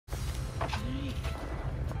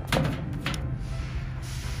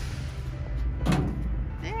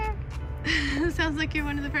There. Sounds like you're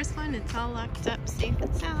one of the first one. It's all locked up, safe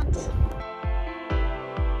and sound.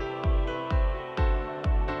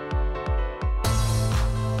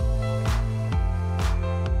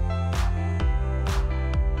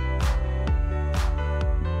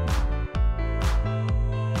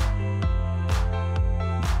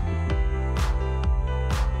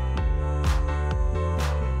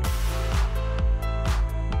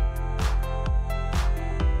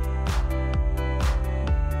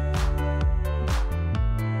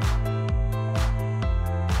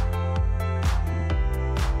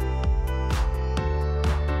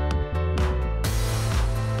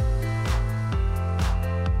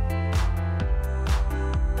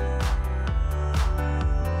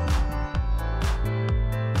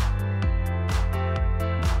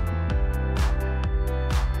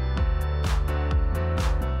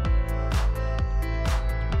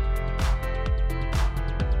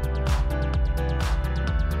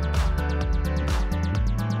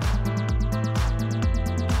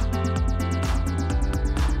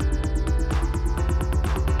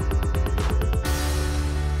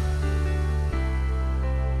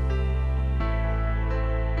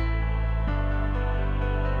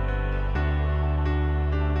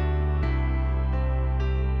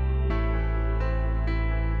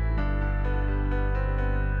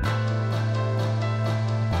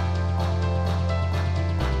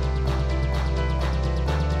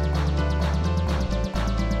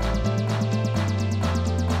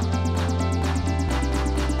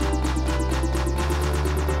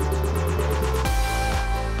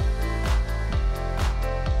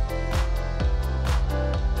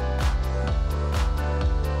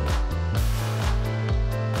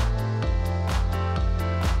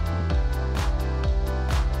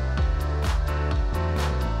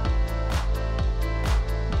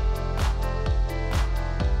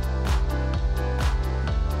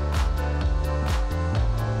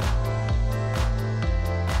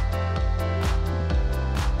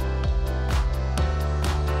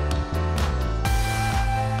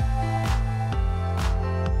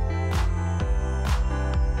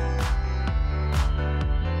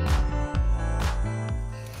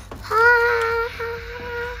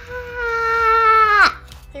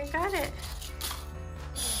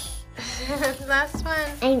 Last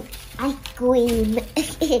one. I scream.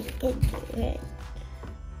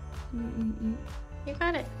 You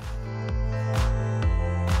got it.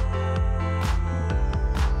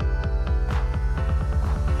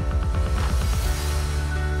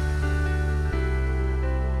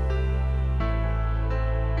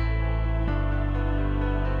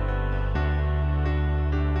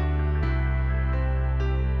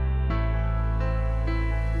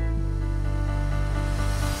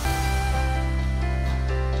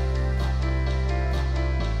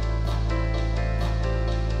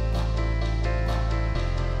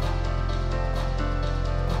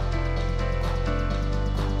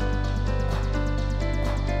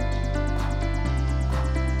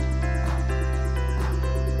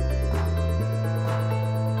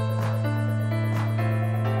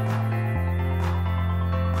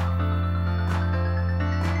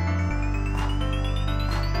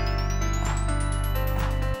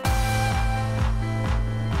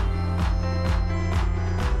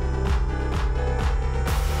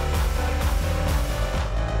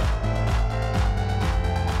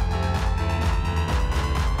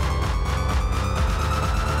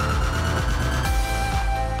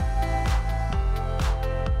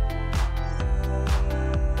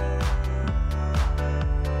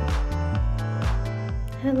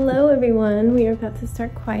 Hello everyone, we are about to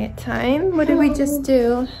start quiet time. What did we just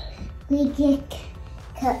do? We just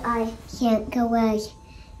cut our Santa was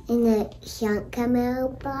in the Santa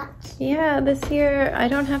mailbox. Yeah, this year I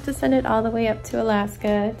don't have to send it all the way up to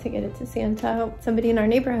Alaska to get it to Santa. Somebody in our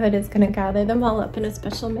neighborhood is going to gather them all up in a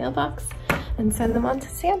special mailbox and send them on to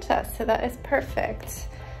Santa. So that is perfect.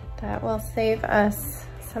 That will save us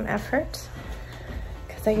some effort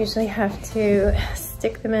because I usually have to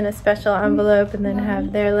stick them in a special envelope and then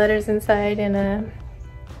have their letters inside and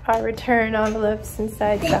our return envelopes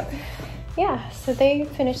inside. So yeah, so they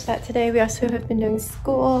finished that today. We also have been doing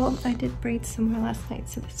school. I did braid somewhere last night,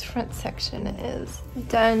 so this front section is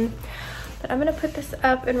done. But I'm gonna put this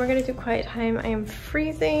up and we're gonna do quiet time. I am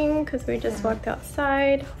freezing because we just walked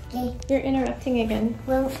outside. You're interrupting again.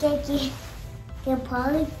 Well, you'll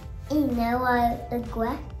probably know the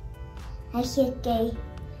grass. I should say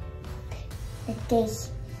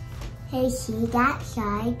this. Hey, see that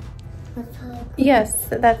side? Yes,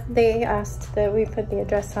 they asked that we put the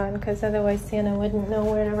address on because otherwise Santa wouldn't know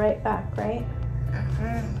where to write back, right?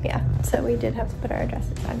 Yeah, so we did have to put our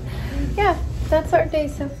addresses on. Yeah, that's our day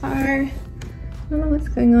so far. I don't know what's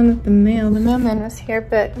going on with the mail. The mailman was here,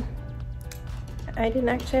 but I didn't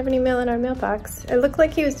actually have any mail in our mailbox. It looked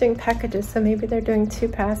like he was doing packages, so maybe they're doing 2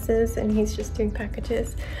 passes and he's just doing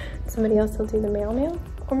packages. Somebody else will do the mail.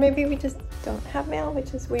 Or maybe we just don't have mail,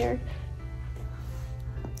 which is weird.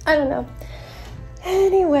 I don't know.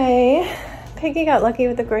 Anyway, Peggy got lucky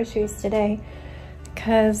with the groceries today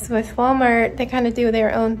because with Walmart, they kind of do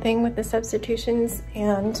their own thing with the substitutions,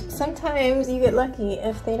 and sometimes you get lucky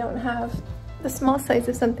if they don't have the small size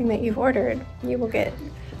of something that you've ordered. You will get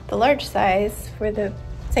the large size for the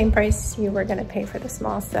same price you were gonna pay for the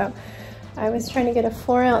small. So I was trying to get a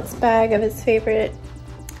 4-ounce bag of his favorite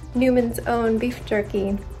Newman's Own beef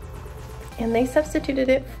jerky, and they substituted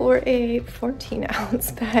it for a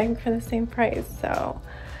 14-ounce bag for the same price. So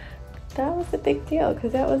that was a big deal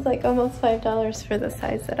because that was like almost $5 for the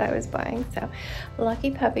size that I was buying. So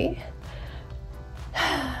lucky puppy.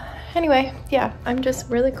 Anyway, yeah, I'm just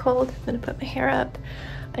really cold. I'm gonna put my hair up.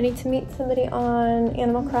 I need to meet somebody on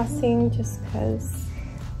Animal Crossing just because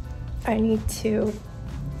I need to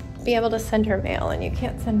be able to send her mail, and you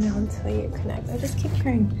can't send mail until you connect. I just keep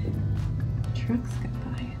hearing trucks go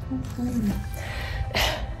by. What's going on?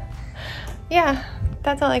 Yeah,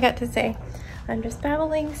 that's all I got to say. I'm just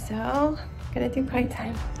babbling, so I'm gonna do quiet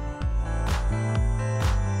time.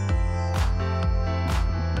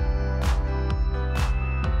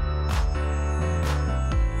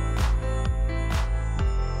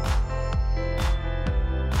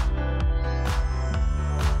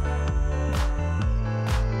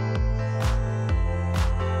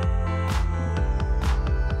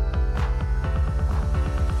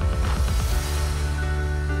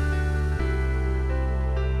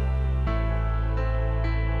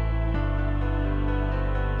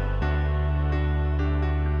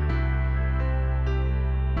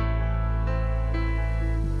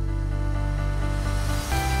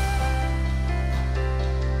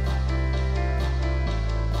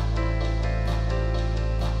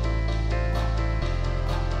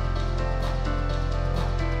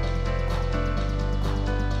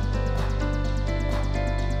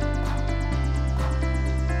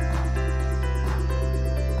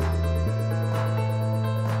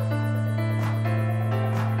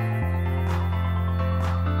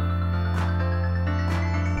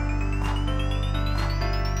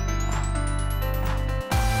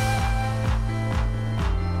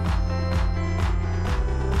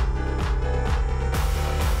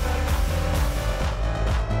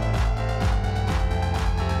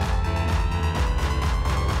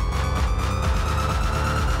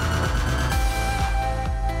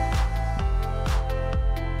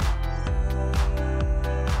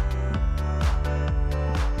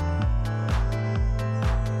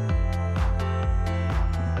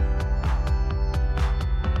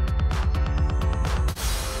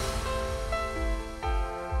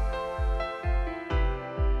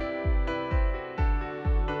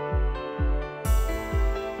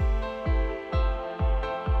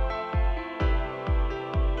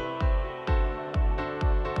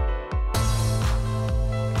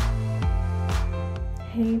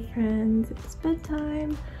 Hey friends, it's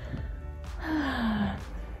bedtime.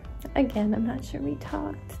 Again, I'm not sure we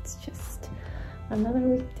talked. It's just another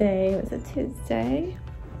weekday. It was a Tuesday.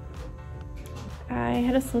 I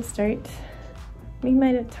had a slow start. We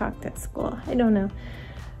might have talked at school. I don't know.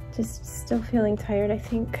 Just still feeling tired. I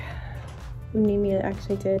think anemia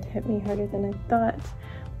actually did hit me harder than I thought,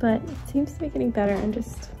 but it seems to be getting better. I'm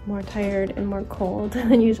just more tired and more cold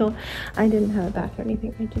than usual. I didn't have a bath or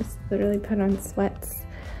anything. I just literally put on sweats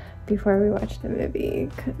before we watched a movie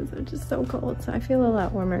because I'm just so cold, so I feel a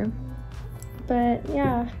lot warmer. But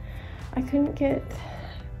yeah, I couldn't get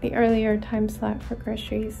the earlier time slot for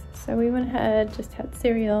groceries, so we went ahead, just had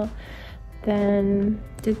cereal, then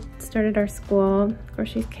started our school.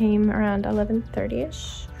 Groceries came around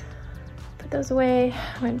 11:30ish. Put those away,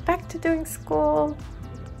 went back to doing school.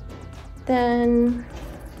 Then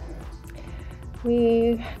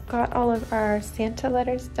we got all of our Santa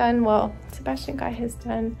letters done. Well, Sebastian got his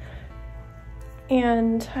done,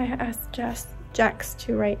 and I asked Jax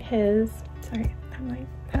to write his. Sorry, I might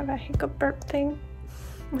have a hiccup burp thing,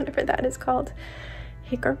 whatever that is called.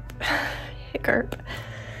 Hiccup.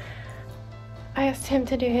 I asked him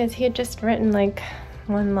to do his. He had just written like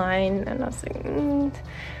one line, and I was like,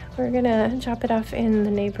 we're gonna drop it off in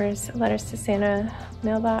the neighbor's Letters to Santa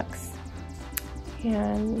mailbox.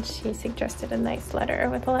 And she suggested a nice letter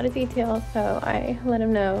with a lot of detail, so I let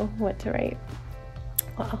him know what to write.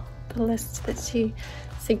 Well, the list that she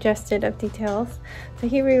suggested of details. So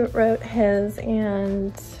he rewrote his,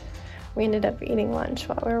 and we ended up eating lunch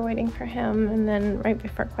while we were waiting for him, and then right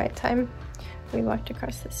before quiet time we walked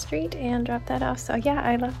across the street and dropped that off. So yeah,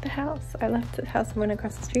 I left the house. I left the house and went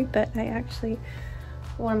across the street, but I actually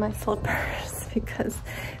wore my slippers because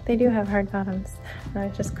they do have hard bottoms, and I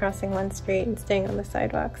was just crossing one street and staying on the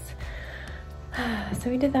sidewalks. So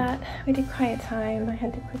we did that. We did quiet time. I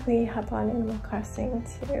had to quickly hop on Animal Crossing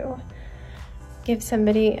to give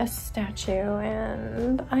somebody a statue,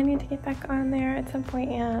 and I need to get back on there at some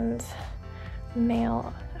point and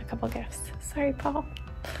mail a couple gifts. Sorry, Paul.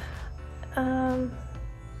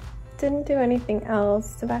 Didn't do anything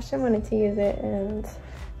else. Sebastian wanted to use it, and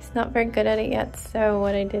he's not very good at it yet, so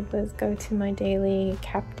what I did was go to my daily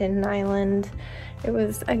Captain Island. It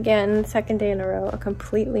was, again, second day in a row, a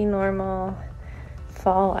completely normal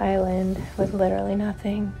fall island with literally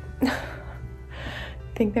nothing. I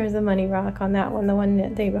think there was a money rock on that one. The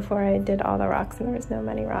one day before I did all the rocks and there was no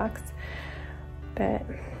money rocks. But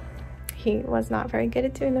he was not very good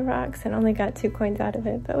at doing the rocks and only got 2 coins out of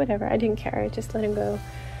it, but whatever, I didn't care. I just let him go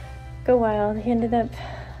wild. He ended up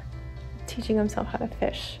teaching himself how to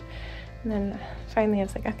fish. And then finally I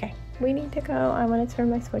was like, okay, we need to go. I want to turn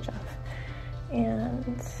my Switch off.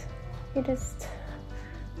 And he just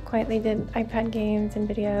quietly did iPad games and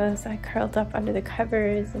videos. I curled up under the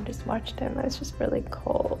covers and just watched him. I was just really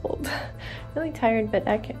cold, really tired, but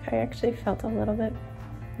I actually felt a little bit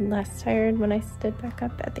less tired when I stood back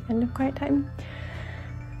up at the end of quiet time.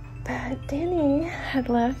 But Danny had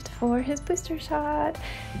left for his booster shot.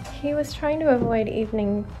 He was trying to avoid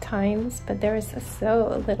evening times, but there was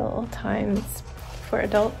so little times for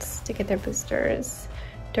adults to get their boosters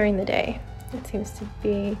during the day. It seems to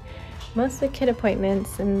be mostly kid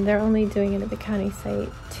appointments, and they're only doing it at the county site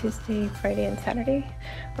Tuesday, Friday, and Saturday.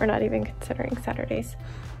 We're not even considering Saturdays.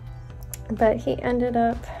 But he ended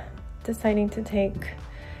up deciding to take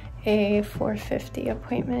a 4:50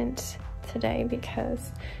 appointment today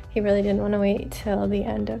because he really didn't want to wait till the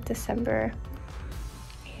end of December.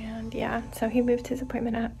 And yeah, so he moved his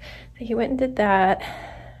appointment up. So he went and did that.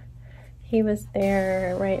 He was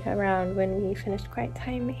there right around when we finished quiet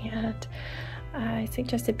time, and I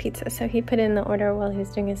suggested pizza. So he put in the order while he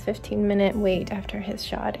was doing his 15-minute wait after his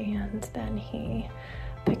shot, and then he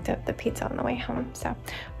picked up the pizza on the way home. So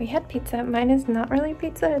we had pizza. Mine is not really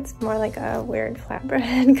pizza, it's more like a weird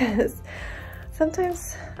flatbread, because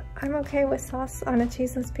sometimes I'm okay with sauce on a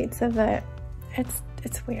cheeseless pizza, but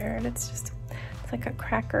it's weird. It's like a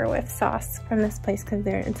cracker with sauce from this place because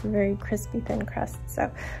it's a very crispy thin crust. So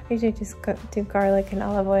I usually just do garlic and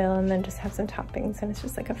olive oil and then just have some toppings, and it's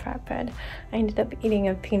just like a flatbread. I ended up eating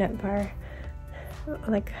a peanut bar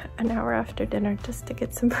like an hour after dinner just to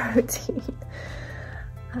get some protein.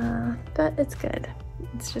 But it's good.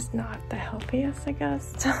 It's just not the healthiest, I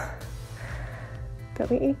guess. But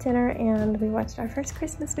we ate dinner and we watched our first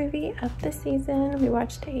Christmas movie of the season. We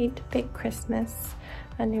watched 8 Big Christmas,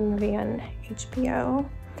 a new movie on HBO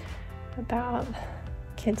about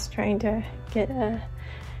kids trying to get a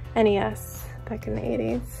NES back in the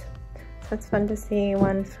 80s. So it's fun to see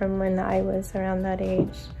one from when I was around that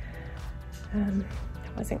age. I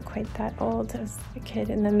wasn't quite that old. I was a kid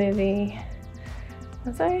in the movie.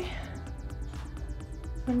 Was I?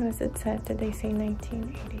 When was it set? Did they say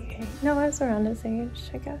 1988? No, I was around his age,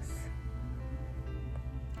 I guess.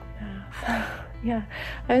 Yeah,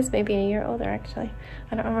 I was maybe a year older actually.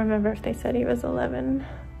 I don't remember if they said he was 10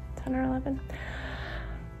 or 11.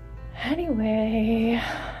 Anyway,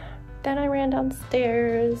 then I ran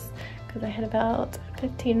downstairs because I had about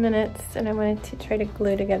 15 minutes and I wanted to try to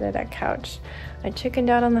glue together that couch. I chickened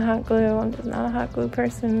out on the hot glue. I'm just not a hot glue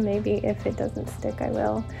person. Maybe if it doesn't stick, I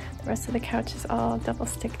will. The rest of the couch is all double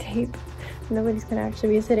stick tape. Nobody's gonna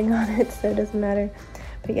actually be sitting on it, so it doesn't matter.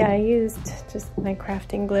 But yeah, I used just my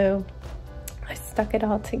crafting glue. I stuck it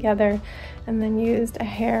all together and then used a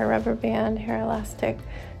hair rubber band, hair elastic,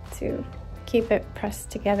 to keep it pressed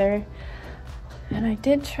together. And I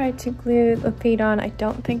did try to glue the feet on. I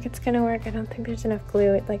don't think it's gonna work. I don't think there's enough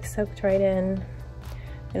glue. It like soaked right in.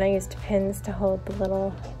 And I used pins to hold the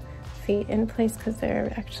little feet in place because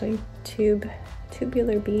they're actually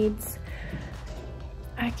tubular beads.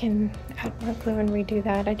 I can add more glue and redo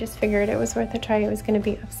that. I just figured it was worth a try. It was gonna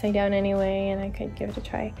be upside down anyway and I could give it a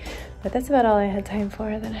try. But that's about all I had time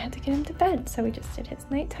for. Then I had to get him to bed. So we just did his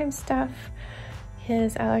nighttime stuff.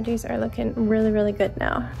 His allergies are looking really, really good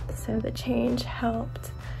now. So the change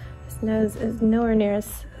helped. His nose is nowhere near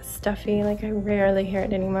as stuffy. Like I rarely hear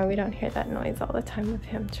it anymore. We don't hear that noise all the time of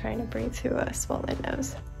him trying to breathe through a swollen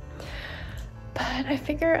nose. But I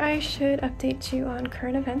figure I should update you on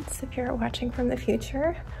current events if you're watching from the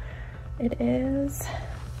future. It is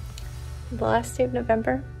the last day of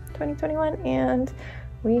November 2021, and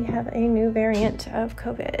we have a new variant of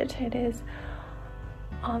COVID. It is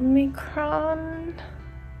Omicron.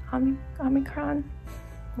 Omicron?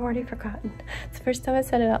 I've already forgotten. It's the first time I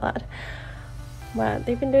said it out loud. Well,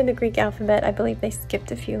 they've been doing the Greek alphabet. I believe they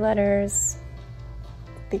skipped a few letters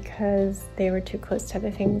because they were too close to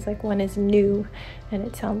other things. Like one is new, and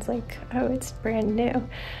it sounds like, oh, it's brand new.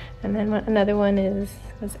 And then another one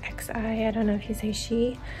was XI. I don't know if you say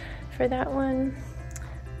she for that one,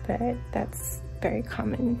 but that's very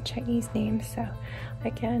common Chinese name. So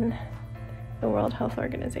again, the World Health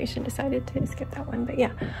Organization decided to skip that one. But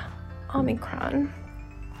yeah, Omicron.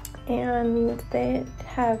 And they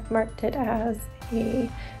have marked it as a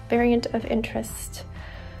variant of interest,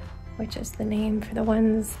 which is the name for the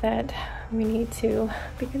ones that we need to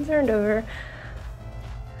be concerned over.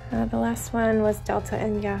 The last one was Delta,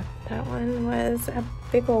 and yeah, that one was a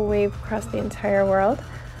big old wave across the entire world.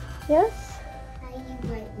 Yes? How do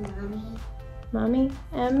you write mommy? Mommy?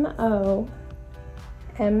 M-O-M-M-Y.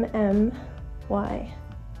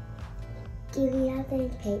 Do you have any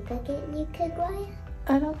paper that you could write?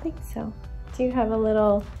 I don't think so. Do you have a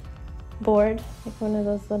little board, like one of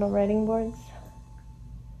those little writing boards?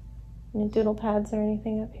 Any doodle pads or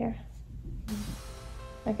anything up here?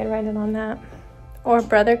 I could write it on that. Or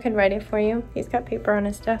brother could write it for you. He's got paper on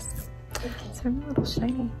his desk. Okay. So I'm a little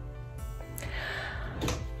shiny.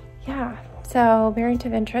 Yeah, so variant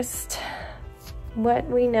of interest. What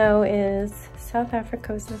we know is South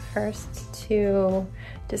Africa was the first to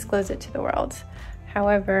disclose it to the world.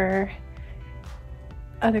 However,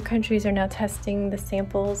 other countries are now testing the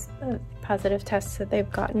samples of positive tests that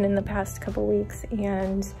they've gotten in the past couple weeks,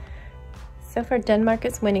 and so far Denmark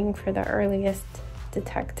is winning for the earliest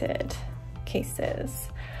detected cases.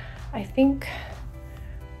 I think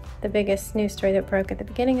the biggest news story that broke at the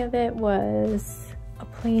beginning of it was a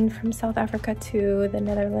plane from South Africa to the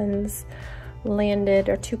Netherlands landed,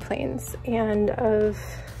 or 2 planes, and of,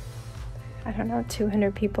 I don't know,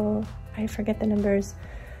 200 people, I forget the numbers,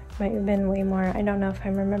 might have been way more, I don't know if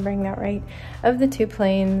I'm remembering that right. Of the 2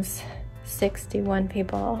 planes, 61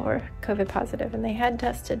 people were COVID positive, and they had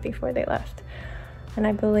tested before they left. And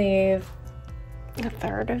I believe a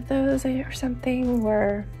third of those or something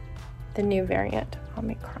were the new variant,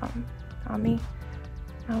 Omicron.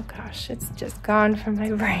 Oh gosh, it's just gone from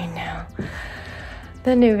my brain now.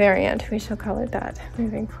 The new variant, we shall call it that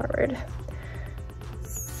moving forward.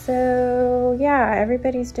 So yeah,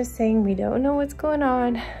 everybody's just saying we don't know what's going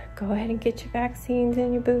on. Go ahead and get your vaccines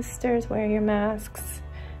and your boosters, wear your masks.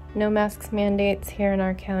 No masks mandates here in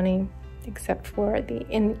our county, except for the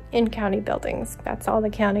in-county buildings. That's all the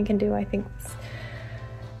county can do. I think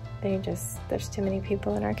there's too many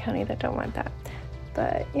people in our county that don't want that.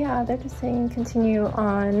 But yeah, they're just saying continue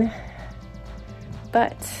on.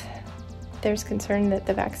 But there's concern that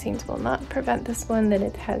the vaccines will not prevent this one, that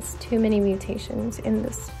it has too many mutations in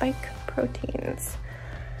the spike proteins.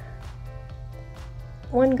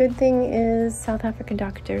 One good thing is South African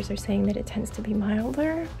doctors are saying that it tends to be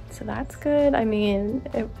milder, so that's good. I mean,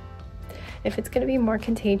 if it's going to be more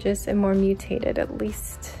contagious and more mutated, at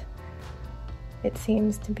least it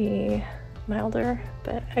seems to be milder.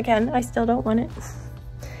 But again, I still don't want it.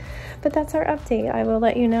 But that's our update. I will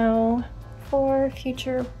let you know for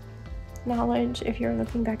future knowledge, if you're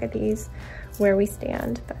looking back at these, where we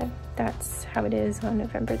stand. But that's how it is on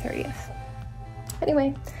November 30th.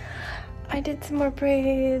 Anyway, I did some more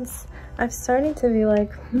braids. I've started to be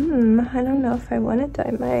like, I don't know if I want to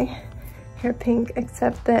dye my hair pink,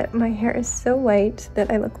 except that my hair is so white that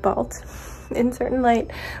I look bald in certain light.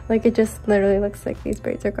 Like, it just literally looks like these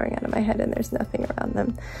braids are going out of my head and there's nothing around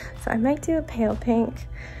them. So I might do a pale pink,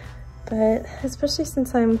 but especially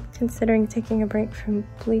since I'm considering taking a break from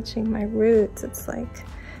bleaching my roots, it's like,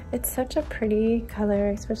 it's such a pretty color,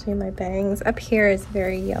 especially in my bangs. Up here is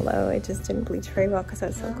very yellow. It just didn't bleach very well because I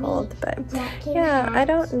was so cold. But yeah, I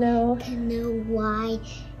don't know. To know why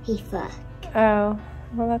he fucked. Oh,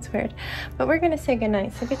 well, that's weird. But we're gonna say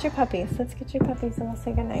goodnight. So get your puppies. Let's get your puppies and we'll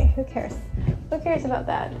say goodnight. Who cares? Who cares about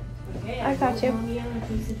that? Okay, I got you.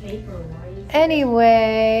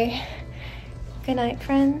 Anyway, good night,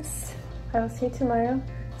 friends. I will see you tomorrow.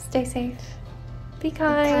 Stay safe. Be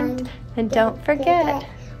kind. And don't forget.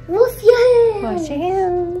 Wash your hands. Wash your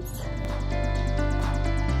hands.